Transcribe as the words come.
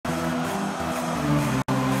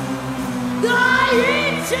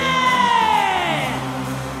Daichi!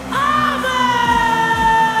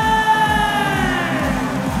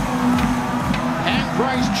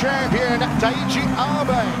 Champion Daichi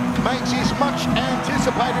makes his much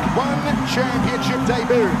anticipated One Championship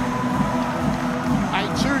debut. A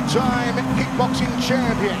two-time kickboxing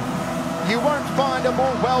champion. You won't find a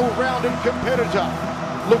more well-rounded competitor.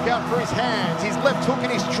 Look out for his hands. His left hook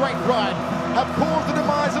and his straight right have caused the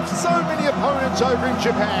demise of so many opponents over in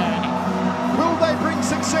Japan. Will they bring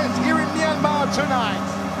success here in Myanmar tonight?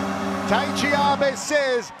 Daichi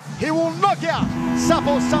says he will knock out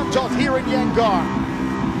Santos here in Yangon.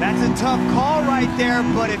 That's a tough call right there,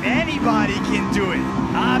 but if anybody can do it,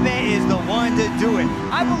 Abe is the one to do it.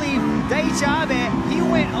 I believe Daichi Abe, he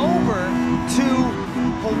went over to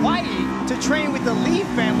Hawaii to train with the Lee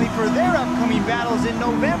family for their upcoming battles in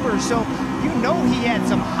November. So you know he had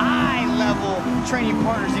some high-level training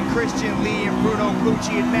partners in Christian Lee and Bruno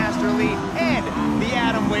Cucci and Master Lee and the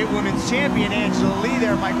atomweight women's champion Angela Lee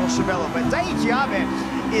there, Michael Chavello. But Daichi Abe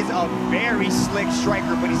is a very slick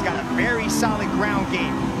striker, but he's got a very solid ground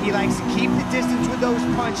game. He likes to keep the distance with those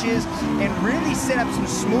punches and really set up some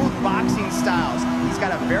smooth boxing styles. He's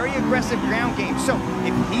got a very aggressive ground game. So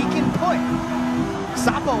if he can put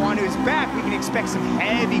Sapo onto his back, we can expect some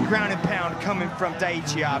heavy ground and pound coming from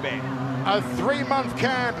Daichi Abe. A 3-month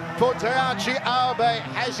camp for Daichi Abe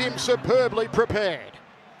has him superbly prepared.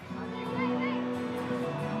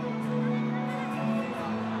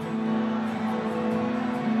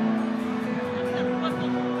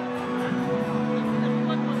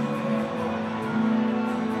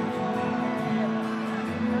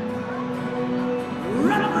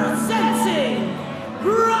 Representing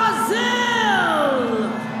Brazil,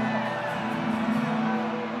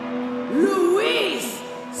 Luis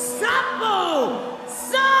Sapo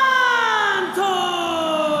Santos.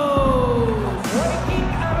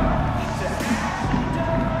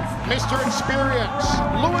 Mr. Experience,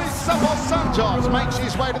 Luis Sapo Santos makes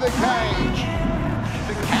his way to the cage.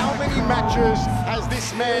 How many matches has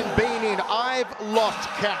this man been in? I've lost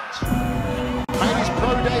count. Made his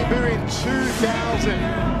pro debut in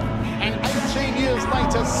 2000. And 18 years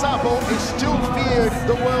later, Sapo is still feared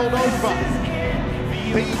the world over.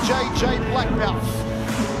 BJJ black belt.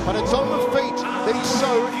 But it's on the feet that he's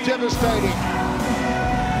so devastating.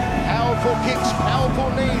 Powerful kicks, powerful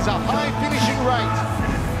knees, a high finishing rate.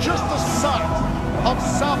 Just the sight of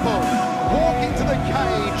Sapo walking to the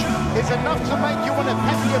cage is enough to make you want to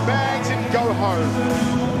pack your bags and go home.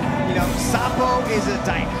 You know, Sapo is a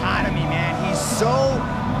dichotomy, man. He's so...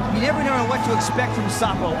 You never know what to expect from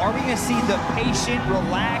Sapo. Are we going to see the patient,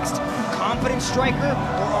 relaxed, confident striker?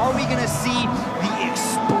 Or are we going to see the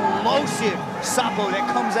explosive Sapo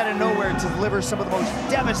that comes out of nowhere to deliver some of the most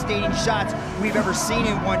devastating shots we've ever seen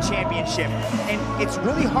in one championship? And it's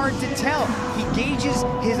really hard to tell. He gauges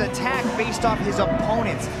his attack based off his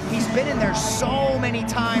opponents. He's been in there so many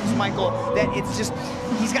times, Michael, that it's just...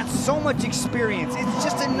 He's got so much experience. It's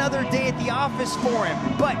just another day at the office for him.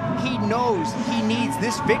 But he knows he needs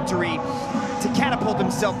this victory to catapult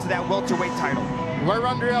himself to that welterweight title. We're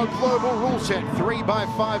under our global rule set, 3 by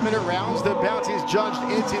 5 minute rounds. The bout is judged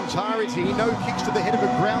in its entirety. No kicks to the head of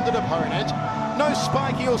a grounded opponent. No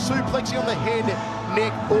spiking or suplexing on the head,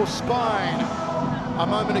 neck or spine. A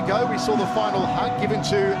moment ago, we saw the final hug given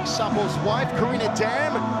to Sapo's wife, Karina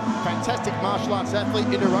Dam. Fantastic martial arts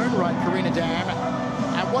athlete in her own right, Karina Dam.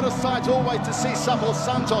 And what a sight always to see Sapo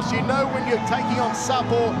Santos. You know when you're taking on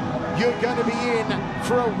Sapo, you're going to be in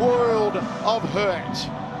for a world of hurt.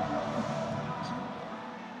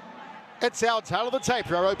 It's our tale of the tape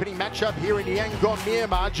for our opening matchup here in Yangon,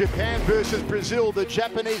 Myanmar. Japan versus Brazil. The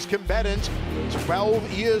Japanese combatant,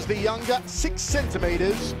 12 years the younger, 6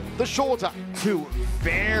 centimeters the shorter. Two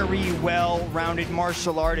very well-rounded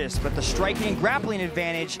martial artists, but the striking and grappling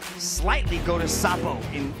advantage slightly go to Sapo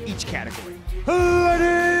in each category.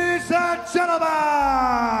 Ladies and gentlemen,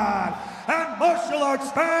 and martial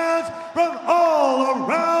arts fans from all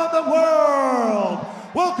around the world,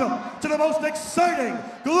 welcome to the most exciting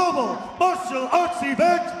global martial arts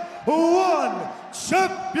event, One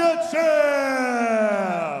Championship!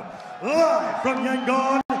 Live from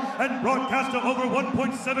Yangon and broadcast to over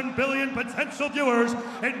 1.7 billion potential viewers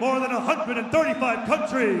in more than 135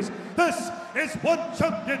 countries. This is One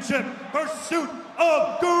Championship Pursuit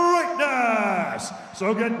of Greatness!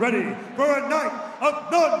 So get ready for a night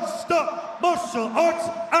of non-stop martial arts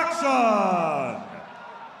action!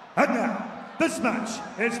 And now, this match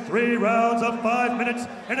is 3 rounds of 5 minutes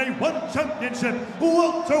in a One Championship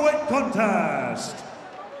welterweight contest.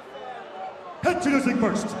 Introducing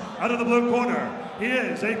first, out of the blue corner, he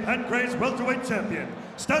is a Pancrase welterweight champion,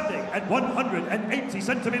 standing at 180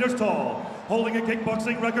 centimeters tall, holding a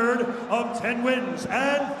kickboxing record of 10 wins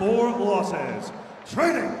and 4 losses.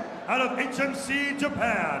 Training out of HMC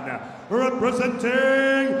Japan,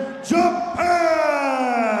 representing Japan.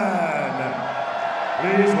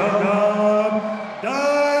 Please welcome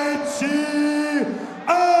Daichi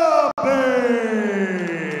Abe.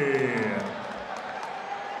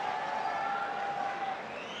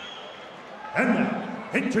 And now,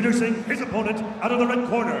 introducing his opponent out of the red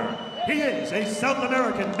corner. He is a South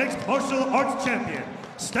American mixed martial arts champion,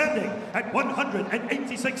 standing at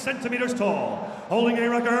 186 centimeters tall, holding a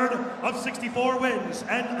record of 64 wins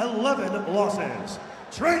and 11 losses.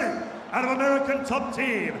 Training out of American Top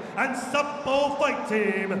Team and Sapo Fight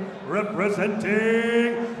Team,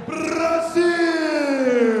 representing Brazil.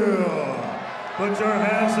 Put your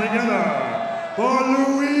hands together for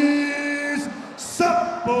Luis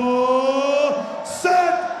Sapo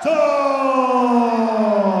Santos.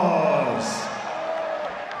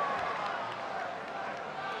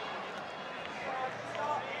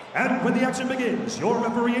 And when the action begins, your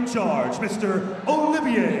referee in charge, Mr.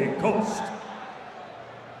 Olivier Coste.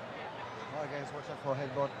 Alright guys, watch out for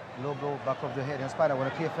headbutt, low blow, back of the head. And Spider, want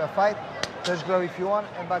to clear fair fight? Touch glove if you want,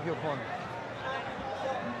 and back your corner.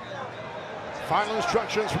 Final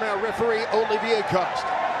instructions from our referee, Olivier Coste.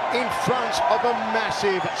 In front of a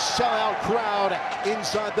massive sellout crowd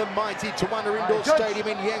inside the mighty Tawana Indoor Stadium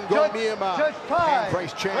in Yangon, Myanmar.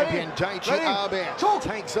 Hand-race champion Daichi Abe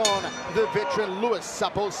takes on the veteran Luis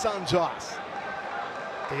Sapo Santos.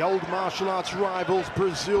 The old martial arts rivals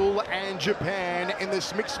Brazil and Japan in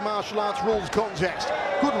this mixed martial arts rules contest.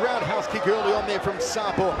 Good roundhouse kick early on there from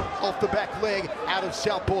Sapo, off the back leg, out of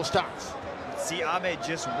southpaw stance. See, Abe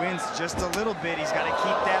just wins just a little bit. He's got to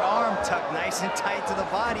keep that arm tucked nice and tight to the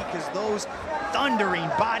body because those thundering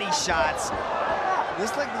body shots.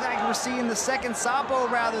 This looks like we're seeing the second Sapo,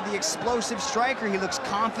 rather, the explosive striker. He looks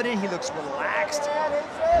confident, he looks relaxed.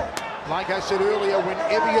 Like I said earlier,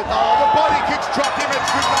 whenever you... Oh, the body kick's dropped him.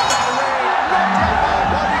 It's good by the ring. Knocked out by a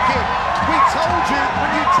body kick. We told you,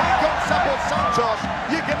 when you take on Sapo Santos,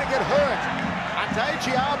 you're going to get hurt. And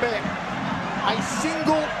Daichi Abe, a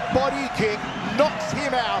single body kick knocks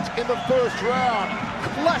him out in the first round.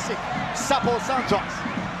 Classic Sapo Santos.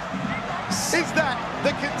 Is that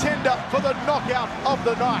the contender for the knockout of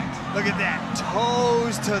the night? Look at that,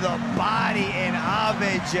 toes to the body, and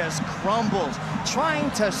Abe just crumbles.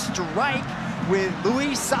 Trying to strike with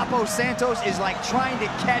Luis Sapo Santos is like trying to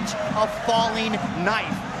catch a falling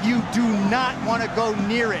knife. You do not want to go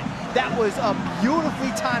near it. That was a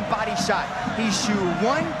beautifully timed body shot. He shooed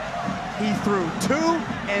one, he threw two,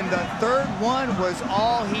 and the third one was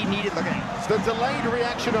all he needed. Look at it. The delayed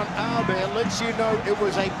reaction on Abe lets you know it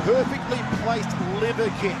was a perfectly placed liver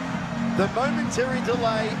kick. The momentary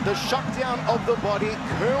delay, the shutdown of the body,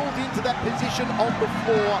 curled into that position on the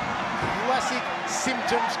floor. Classic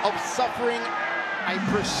symptoms of suffering a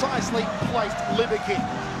precisely placed liver kick.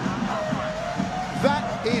 That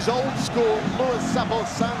is old school Luis Sapo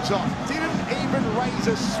Santos. Didn't even raise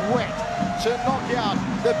a sweat to knock out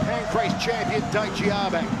the Pancrase champion Daichi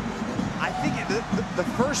Abe. I think the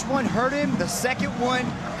first one hurt him, the second one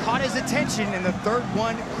caught his attention, and the third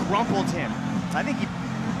one crumpled him. I think he...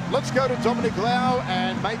 Let's go to Dominic Lau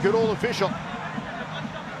and make it all official.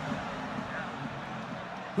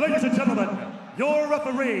 Ladies and gentlemen, your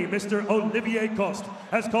referee, Mr. Olivier Coste,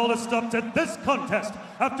 has called a stop to this contest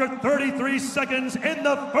after 33 seconds in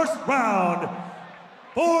the first round.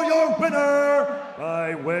 For your winner,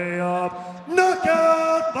 by way of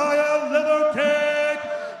knockout by a liver kick,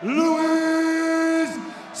 Luis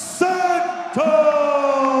Santos!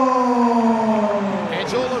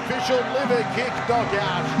 It's all official, liver kick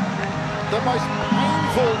knockout. The most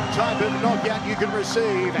painful type of knockout you can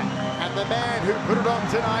receive. And the man who put it on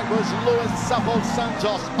tonight was Luis Sapo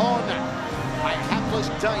Santos on a hapless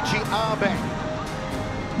Daichi Abe.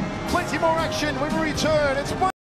 Plenty more action when we return. It's